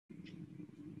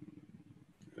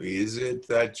is it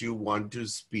that you want to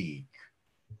speak?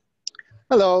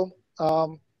 Hello.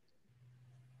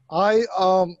 I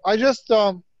just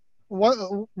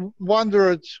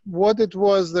wondered what it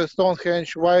was, the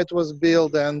Stonehenge, why it was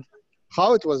built, and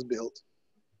how it was built.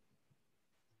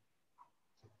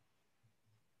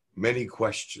 Many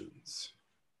questions,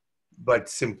 but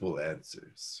simple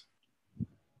answers.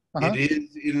 It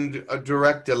is in a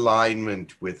direct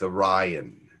alignment with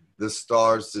Orion, the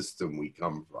star system we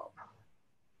come from.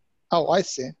 Oh, I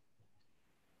see.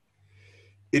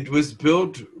 It was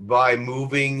built by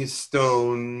moving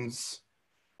stones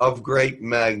of great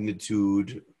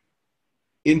magnitude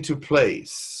into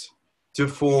place to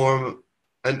form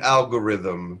an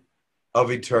algorithm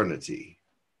of eternity.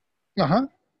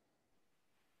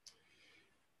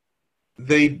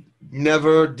 They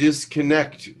never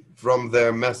disconnect from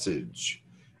their message,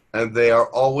 and they are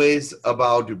always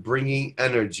about bringing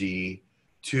energy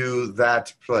to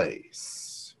that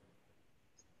place.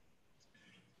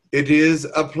 It is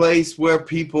a place where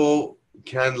people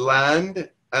can land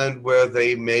and where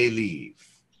they may leave.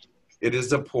 It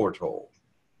is a porthole.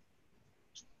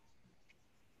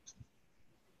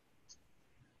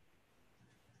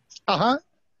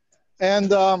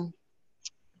 And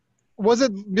was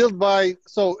it built by,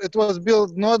 so it was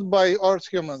built not by Earth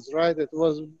humans, right? It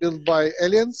was built by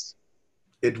aliens?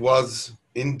 It was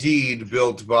indeed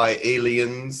built by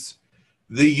aliens.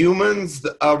 The humans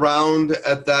around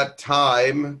at that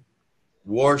time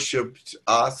worshipped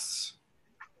us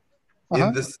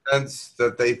in the sense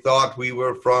that they thought we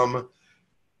were from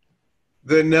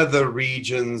the nether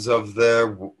regions of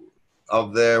their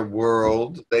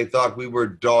world. They thought we were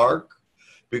dark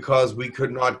because we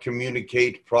could not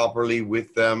communicate properly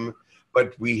with them,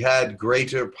 but we had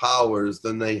greater powers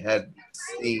than they had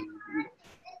seen.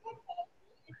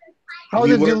 How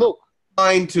did you look?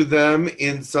 Kind to them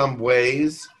in some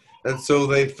ways, and so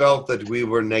they felt that we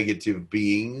were negative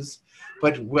beings,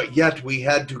 but yet we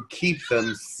had to keep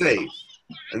them safe,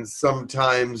 and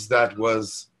sometimes that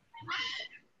was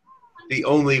the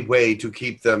only way to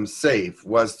keep them safe,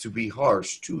 was to be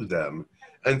harsh to them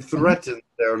and threaten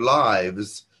their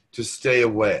lives to stay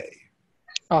away.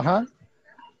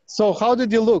 So how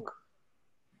did you look?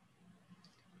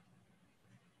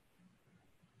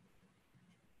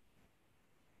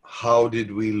 How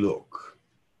did we look?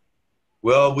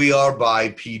 Well, we are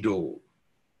bipedal.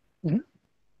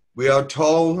 We are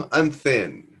tall and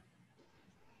thin.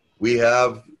 We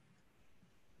have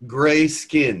gray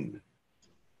skin.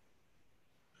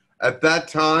 At that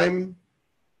time,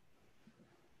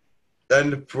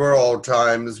 and for all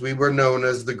times, we were known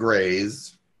as the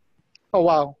Greys. Oh,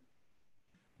 wow.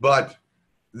 But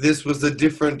this was a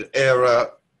different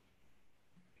era,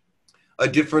 a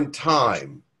different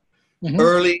time.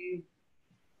 Early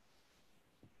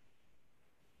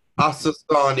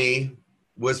Sassani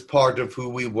was part of who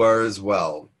we were as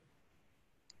well.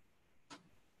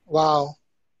 Wow.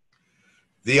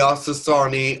 The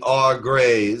Sassani are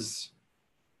Greys,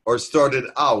 or started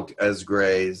out as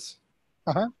Greys,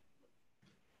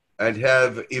 and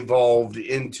have evolved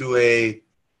into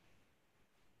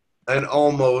an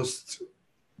almost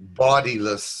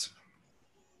bodiless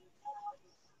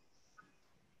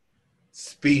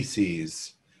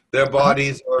species. Their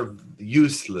bodies are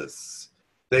useless.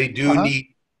 They do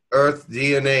need Earth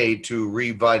DNA to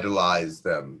revitalize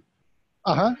them.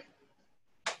 But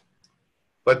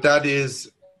that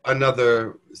is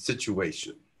another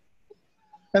situation.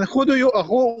 And who do you,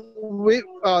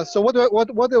 so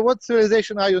what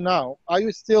civilization are you now? Are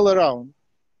you still around?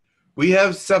 We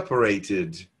have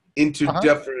separated into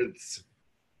different,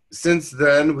 since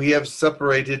then we have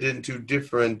separated into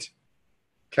different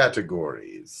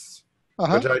categories.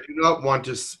 But I do not want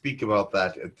to speak about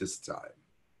that at this time.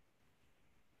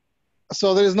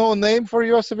 So there is no name for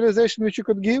your civilization which you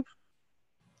could give?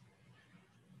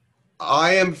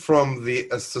 I am from the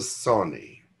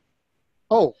Sassani.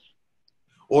 Oh.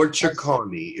 Or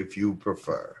Shakani, if you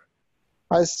prefer.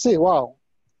 I see, wow.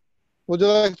 Would you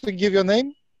like to give your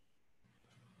name?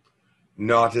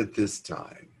 Not at this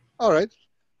time. All right.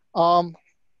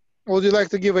 Would you like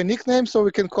to give a nickname so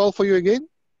we can call for you again?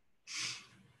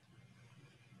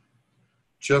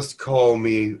 Just call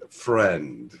me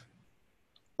Friend.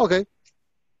 Okay.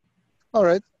 All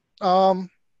right.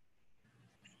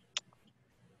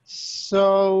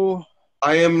 So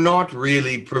I am not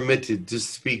really permitted to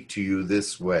speak to you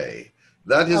this way.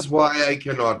 That is why I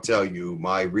cannot tell you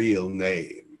my real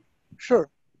name. Sure.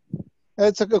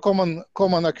 It's a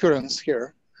common occurrence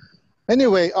here.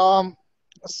 Anyway,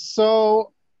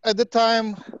 so at the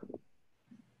time,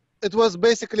 it was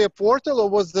basically a portal, or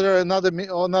was there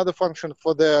another function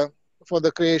for the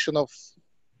creation of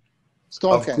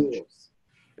Of Stonehenge. course.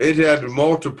 It had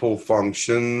multiple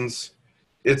functions.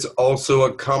 It's also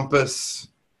a compass.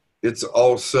 It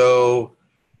also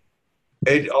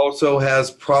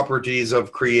has properties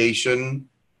of creation.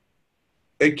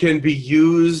 It can be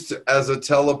used as a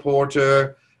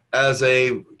teleporter, as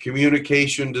a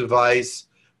communication device,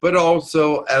 but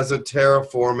also as a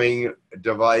terraforming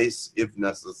device if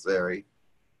necessary.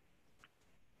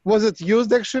 Was it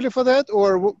used actually for that,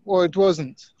 or it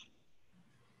wasn't?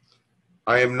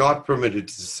 I am not permitted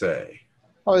to say.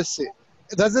 Oh, I see.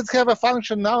 Does it have a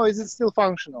function now? Is it still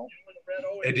functional?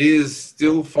 It is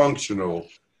still functional,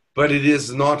 but it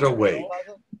is not awake.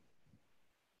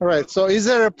 All right. So is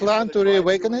there a plan to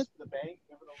reawaken it?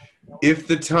 If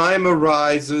the time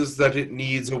arises that it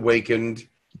needs awakened,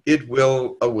 it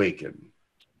will awaken.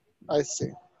 I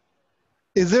see.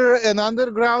 Is there an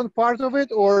underground part of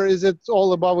it, or is it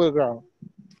all above ground?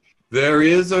 There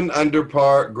is an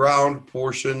underground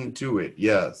portion to it,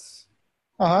 yes.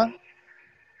 Uh-huh.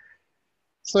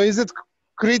 So is it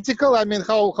critical? I mean,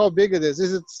 how big it is?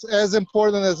 Is it as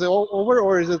important as the over,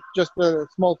 or is it just a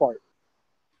small part?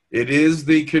 It is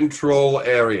the control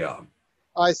area.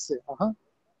 I see. Uh-huh.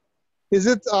 Is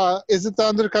it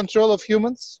under control of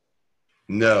humans?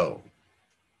 No.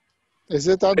 Is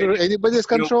it under anybody's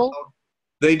control?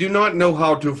 They do not know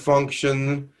how to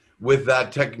function with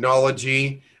that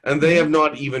technology, and they have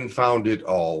not even found it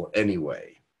all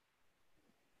anyway.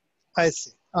 I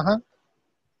see. Uh-huh.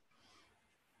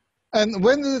 And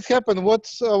when did it happen?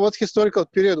 What historical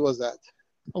period was that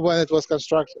when it was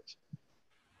constructed?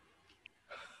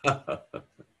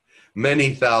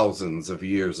 Many thousands of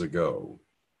years ago.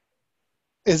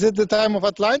 Is it the time of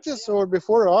Atlantis, or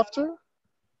before or after?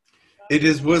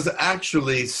 It was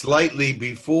actually slightly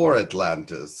before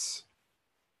Atlantis.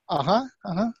 Uh-huh.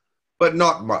 Uh-huh. But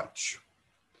not much.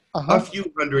 Uh-huh. A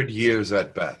few hundred years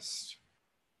at best.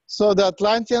 So the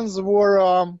Atlanteans were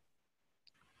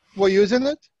using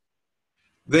it?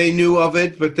 They knew of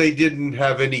it, but they didn't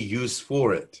have any use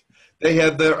for it. They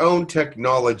had their own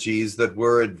technologies that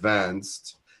were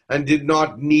advanced and did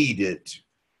not need it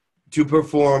to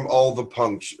perform all the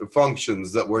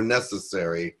functions that were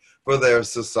necessary for their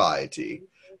society.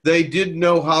 They did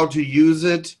know how to use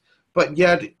it, but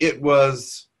yet it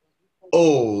was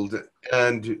old,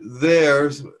 and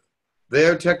their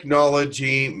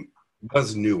technology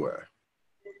was newer.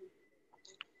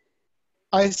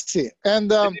 I see.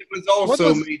 And it was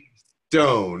also made of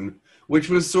stone, which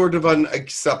was sort of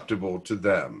unacceptable to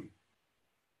them.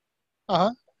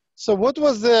 Uh-huh. So what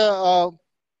was the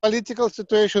political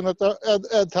situation at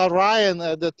Orion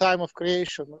at the time of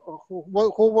creation?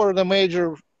 Who were the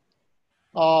major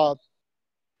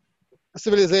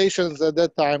civilizations at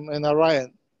that time in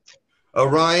Orion?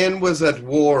 Orion was at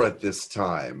war at this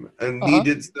time and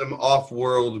needed some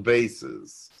off-world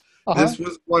bases. This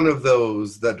was one of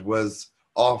those that was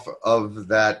off of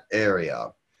that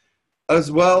area.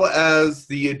 As well as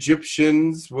the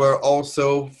Egyptians were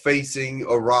also facing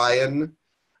Orion,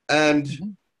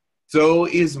 and so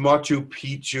is Machu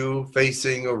Picchu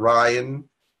facing Orion.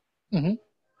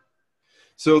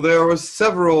 So there were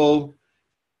several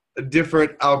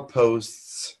different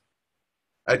outposts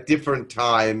at different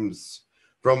times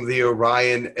from the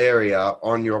Orion area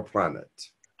on your planet.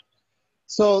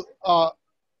 So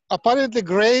apparently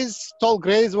tall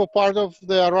greys were part of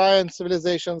the Orion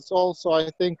civilizations also. I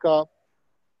think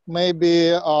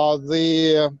maybe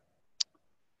the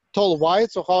tall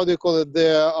whites, or how do you call it,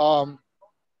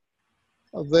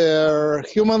 they're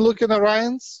human-looking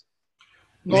Orions?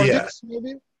 Nordics,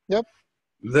 maybe? Yep.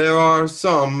 There are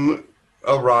some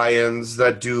Orions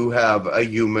that do have a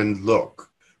human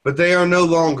look, but they are no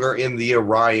longer in the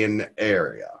Orion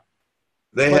area.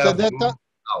 They have moved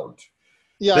out.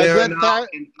 Yeah,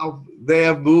 they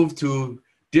have moved to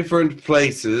different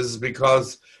places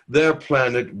because their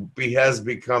planet has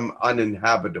become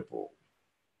uninhabitable.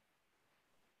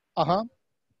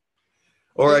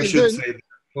 Or I should say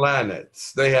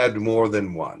planets. They had more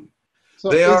than one. So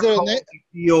they are called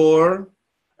pure,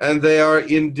 and they are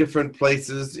in different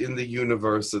places in the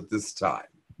universe at this time.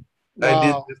 And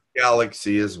in this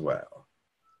galaxy as well.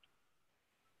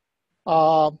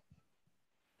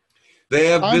 They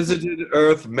have visited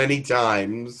Earth many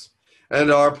times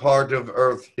and are part of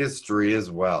Earth history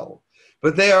as well.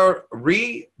 But they are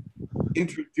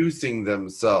reintroducing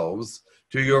themselves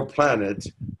to your planet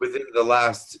within the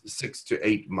last 6 to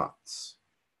 8 months.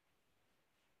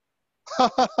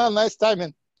 Nice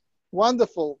timing.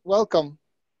 Wonderful. Welcome.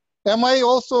 Am I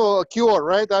also a cure,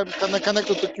 right? I'm kind of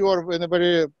connected to cure in a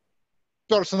very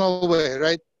personal way,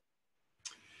 right?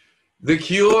 The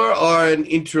Cure are an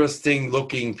interesting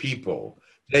looking people.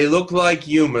 They look like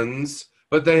humans,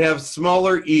 but they have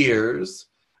smaller ears,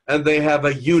 and they have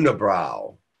a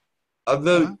unibrow.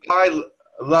 The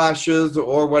eyelashes,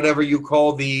 or whatever you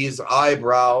call these,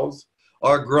 eyebrows,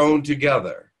 are grown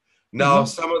together. Now,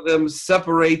 some of them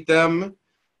separate them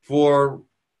for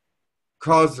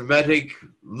cosmetic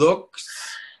looks,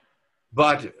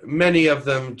 but many of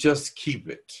them just keep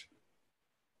it.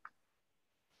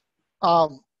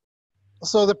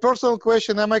 So the personal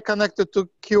question, am I connected to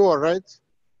cure, right?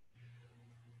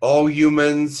 All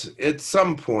humans at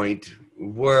some point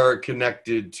were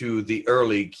connected to the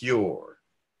early cure.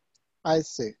 I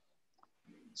see.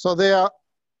 So they are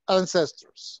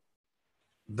ancestors.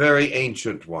 Very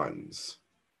ancient ones.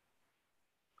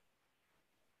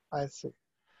 I see.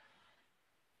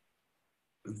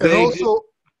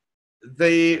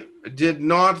 They did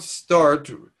not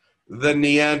start the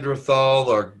Neanderthal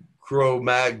or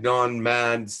Cro-Magnon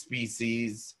man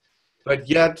species, but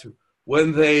yet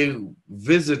when they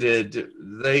visited,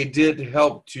 they did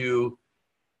help to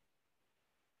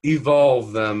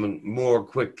evolve them more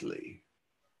quickly.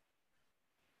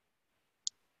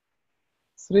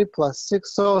 3 +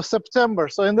 6, so September.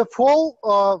 So in the fall,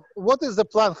 what is the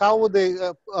plan? How would they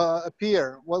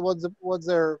appear?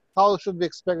 How should we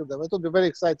expect them? It would be very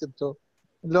exciting to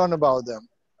learn about them.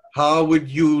 How would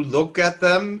you look at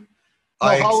them?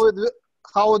 No,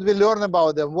 how would we learn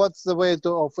about them? What's the way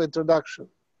of introduction?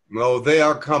 No, they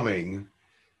are coming.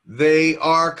 They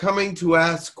are coming to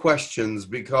ask questions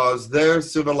because their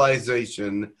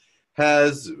civilization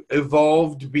has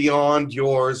evolved beyond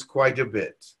yours quite a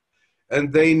bit.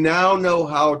 And they now know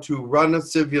how to run a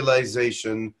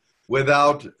civilization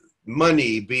without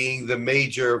money being the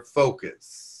major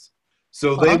focus.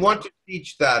 So they want to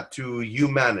teach that to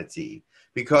humanity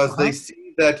because they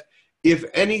see that if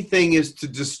anything is to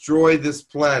destroy this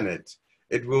planet,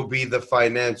 it will be the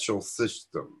financial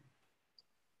system.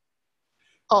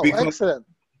 Oh, because excellent.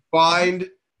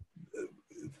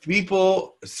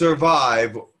 People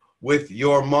survive with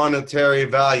your monetary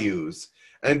values,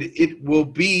 and it will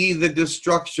be the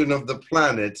destruction of the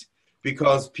planet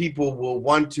because people will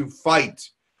want to fight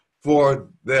for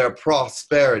their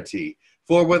prosperity.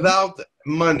 For without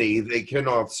money, they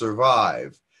cannot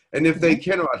survive. And if they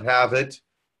cannot have it,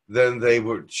 then they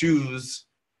would choose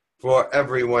for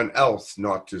everyone else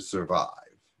not to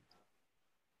survive.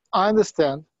 I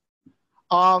understand.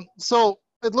 So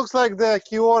it looks like the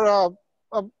cure are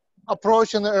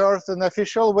approaching the Earth in an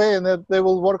official way, and that they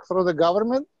will work through the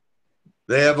government.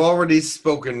 They have already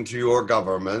spoken to your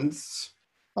governments,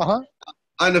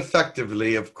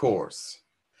 ineffectively, of course,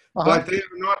 but they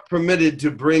are not permitted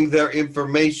to bring their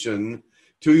information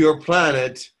to your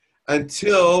planet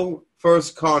until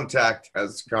first contact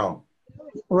has come.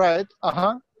 Right.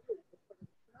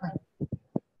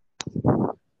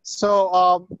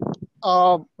 So,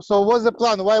 so what's the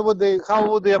plan? How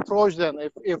would they approach them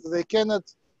if they cannot?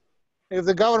 If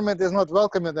the government is not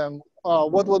welcoming them,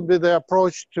 what would be the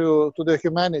approach to the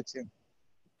humanity?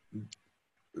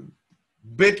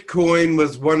 Bitcoin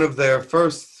was one of their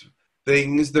first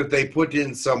things that they put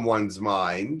in someone's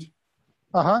mind.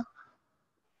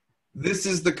 This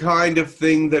is the kind of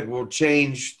thing that will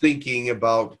change thinking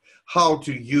about how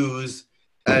to use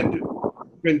and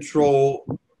control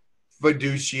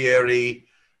fiduciary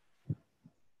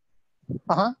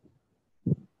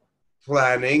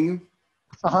planning.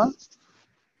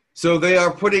 So they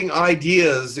are putting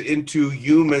ideas into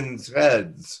humans'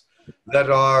 heads that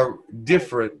are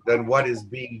different than what is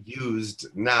being used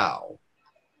now.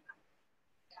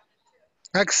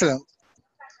 Excellent.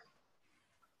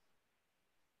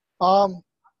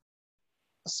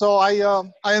 So I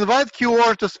invite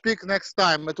QR to speak next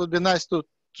time. It would be nice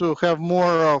to have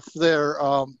more of their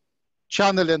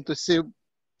channel and to see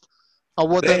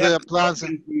what are their plans. They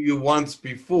have spoken to you once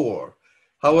before.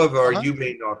 However, you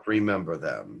may not remember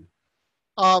them.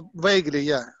 Vaguely,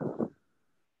 yeah.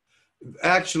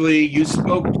 Actually, you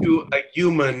spoke to a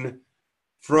human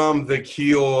from the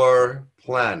Cure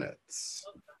planets.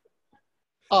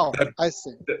 Oh, I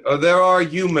see. There are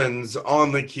humans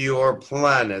on the Cure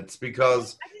planets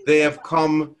because they have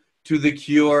come to the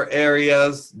Cure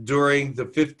areas during the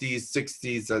 50s,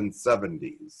 60s, and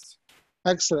 70s.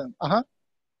 Excellent.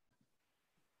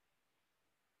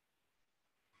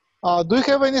 Do you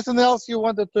have anything else you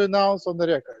wanted to announce on the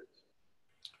record?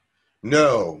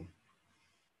 No.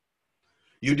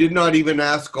 You did not even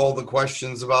ask all the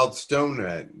questions about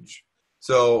Stonehenge.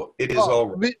 So it is all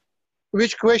right.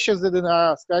 Which questions did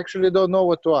I ask? I actually don't know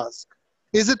what to ask.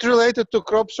 Is it related to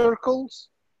crop circles?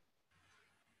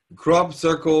 Crop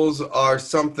circles are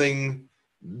something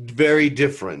very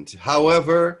different.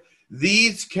 However,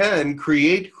 these can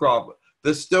create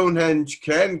the Stonehenge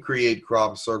can create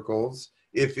crop circles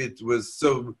if it was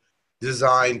so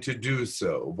designed to do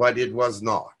so, but it was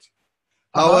not.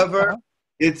 Uh-huh, However, uh-huh.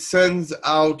 it sends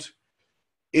out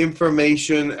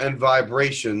information and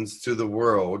vibrations to the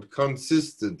world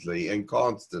consistently and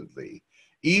constantly.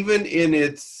 Even in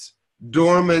its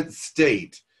dormant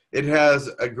state, it has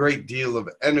a great deal of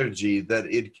energy that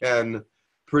it can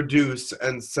produce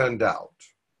and send out.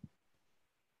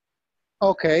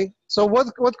 Okay. So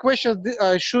what questions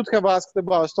I should have asked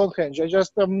about Stonehenge? I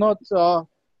just am not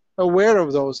aware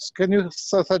of those. Can you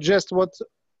suggest what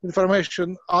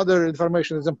information, other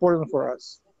information is important for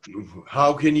us?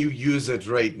 How can you use it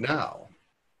right now?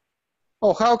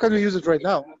 Oh, how can we use it right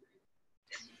now?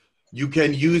 You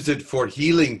can use it for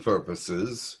healing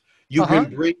purposes. You Uh-huh.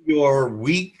 can bring your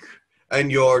weak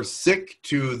and your sick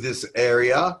to this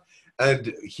area,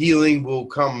 and healing will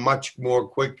come much more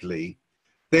quickly.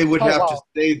 They would have to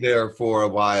stay there for a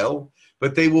while,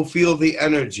 but they will feel the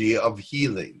energy of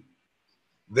healing.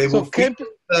 They will feel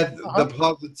that the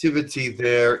positivity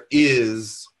there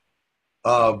is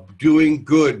doing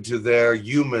good to their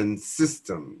human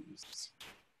systems.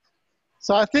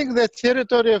 So I think the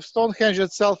territory of Stonehenge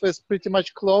itself is pretty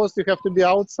much closed. You have to be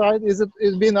outside. Is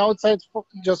being outside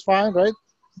just fine, right?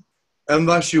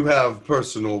 Unless you have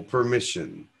personal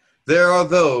permission. There are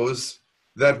those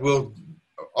that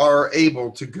are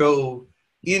able to go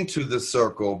into the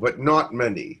circle, but not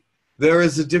many. There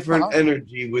is a different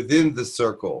energy within the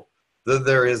circle than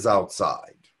there is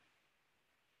outside.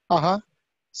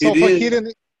 So you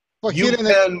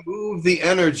can move the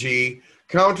energy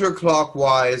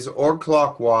counterclockwise or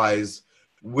clockwise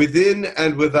within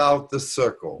and without the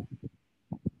circle.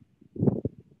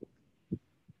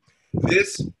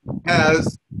 This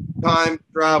has time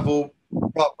travel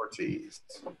properties.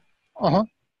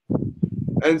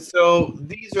 And so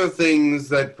these are things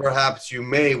that perhaps you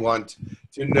may want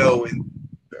to know in the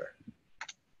future.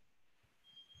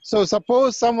 So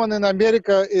suppose someone in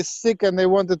America is sick and they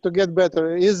wanted to get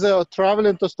better. Is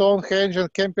traveling to Stonehenge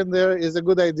and camping there is a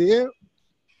good idea?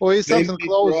 Or is something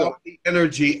closer? Draw the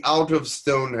energy out of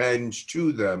Stonehenge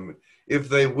to them if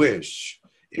they wish.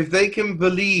 If they can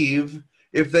believe,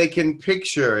 if they can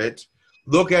picture it,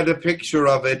 look at a picture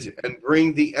of it and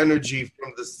bring the energy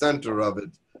from the center of it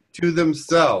to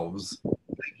themselves,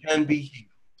 they can be healed.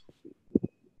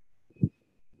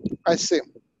 I see.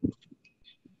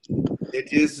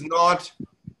 It is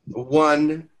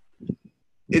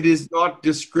not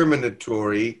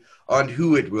discriminatory on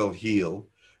who it will heal,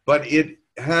 but it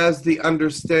has the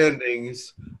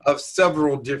understandings of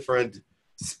several different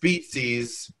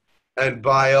species and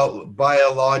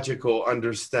biological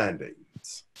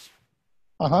understandings.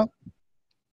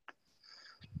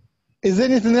 Is there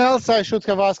anything else I should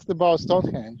have asked about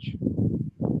Stonehenge?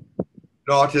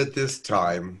 Not at this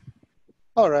time.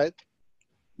 All right.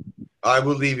 I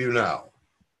will leave you now.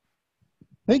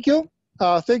 Thank you.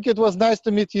 Thank you. It was nice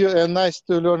to meet you and nice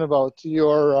to learn about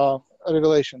your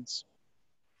revelations.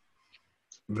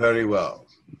 Very well.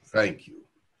 Thank you.